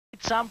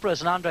Sampras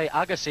and Andre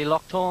Agassi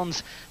locked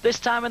horns, this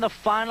time in the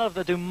final of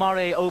the Du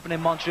Maurier Open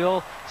in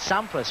Montreal,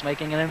 Sampras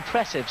making an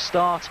impressive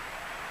start.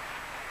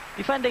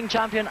 Defending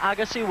champion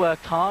Agassi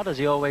worked hard, as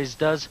he always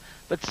does,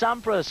 but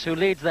Sampras, who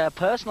leads their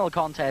personal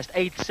contest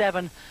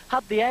 8-7,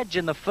 had the edge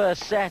in the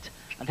first set,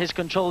 and his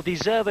control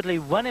deservedly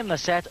won him the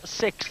set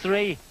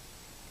 6-3.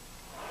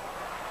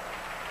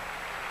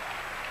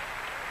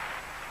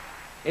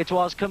 It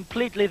was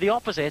completely the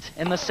opposite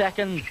in the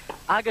second.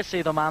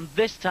 Agassi, the man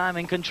this time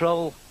in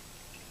control.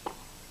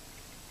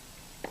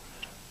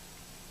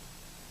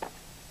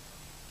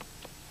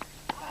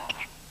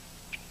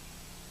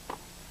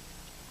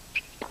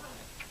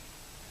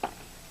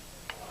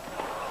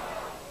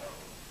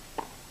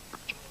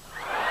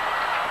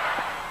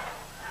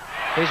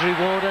 His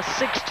reward, a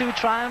 6-2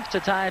 triumph to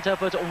tie it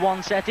up at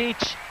 1 set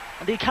each,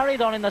 and he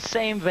carried on in the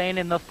same vein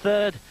in the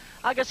third.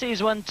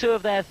 Agassi's won 2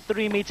 of their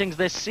 3 meetings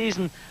this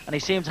season, and he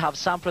seemed to have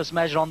Sampras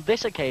measured on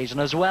this occasion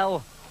as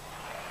well.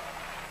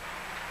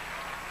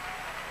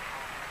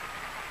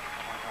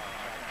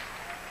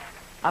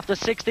 After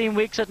 16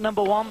 weeks at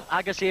 #1,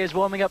 Agassi is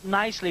warming up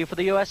nicely for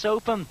the US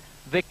Open.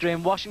 Victory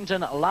in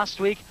Washington last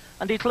week,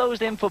 and he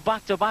closed in for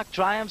back-to-back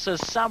triumphs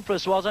as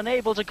Sampras was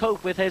unable to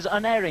cope with his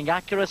unerring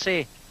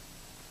accuracy.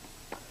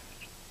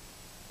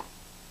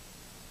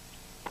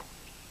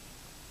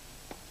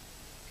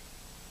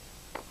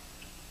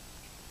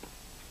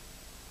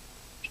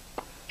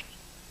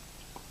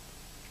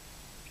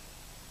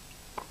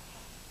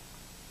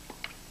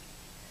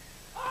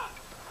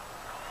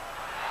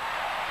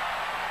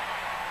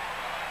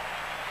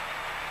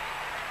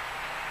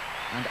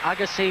 And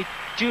Agassi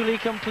duly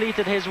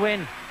completed his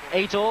win.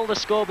 8-all the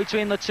score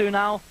between the two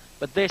now,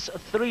 but this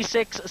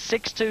 3-6,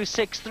 6-2,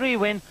 6-3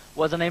 win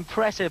was an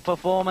impressive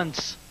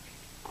performance.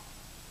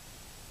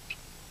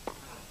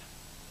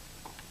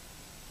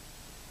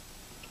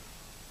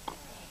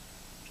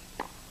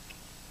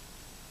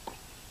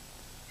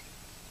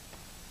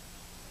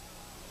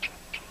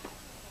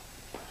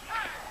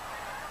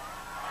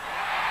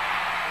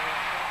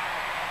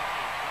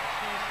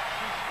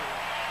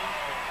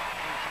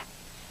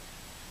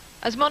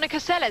 As Monica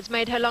Seles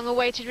made her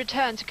long-awaited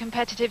return to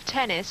competitive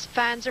tennis,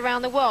 fans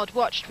around the world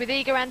watched with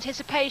eager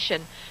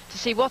anticipation to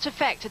see what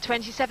effect a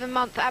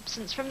 27-month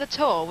absence from the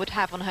tour would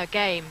have on her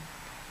game.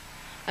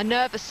 A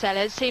nervous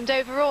Seles seemed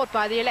overawed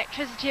by the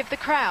electricity of the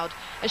crowd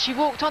as she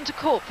walked onto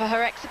court for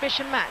her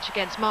exhibition match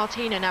against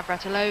Mrtina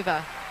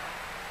Navartilova.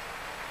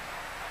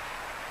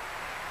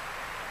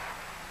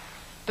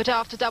 But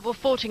after double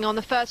faulting on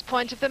the first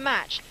point of the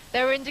match,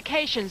 there were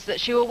indications that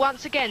she will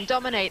once again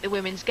dominate the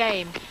women's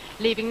game,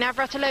 leaving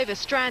Navratilova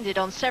stranded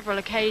on several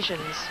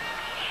occasions.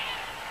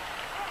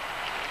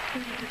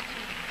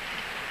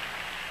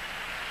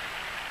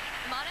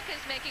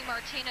 Monica's making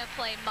Mrtina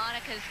play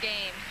Monica's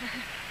game.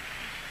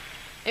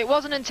 It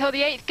wasn't until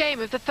the 8th game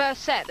of the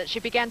first set that she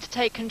began to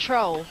take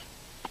control.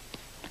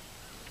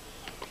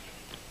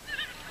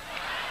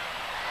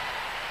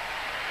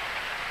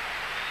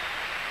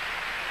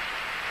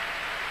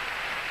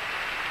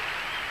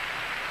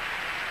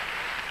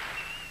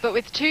 But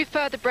with 2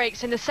 further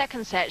breaks in the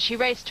second set, she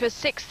raced to a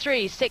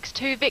 6-3,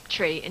 6-2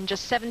 victory in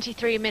just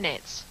 73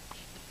 minutes.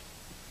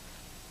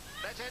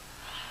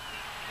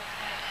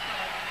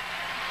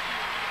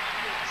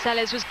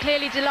 Seles was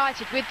clearly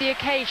delighted with the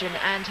occasion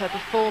and her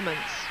performance.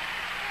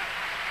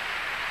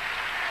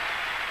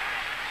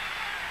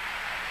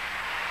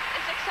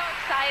 It's so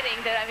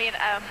exciting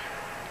that,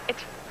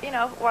 it's,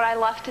 what I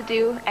love to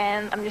do,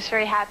 and I'm just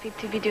very happy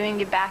to be doing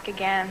it back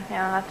again.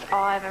 That's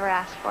all I've ever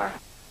asked for.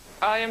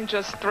 I am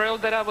just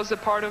thrilled that I was a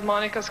part of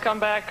Monica's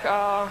comeback,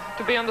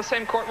 to be on the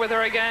same court with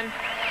her again.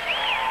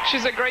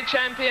 She's a great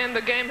champion,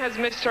 the game has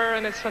missed her,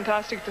 and it's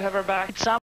fantastic to have her back.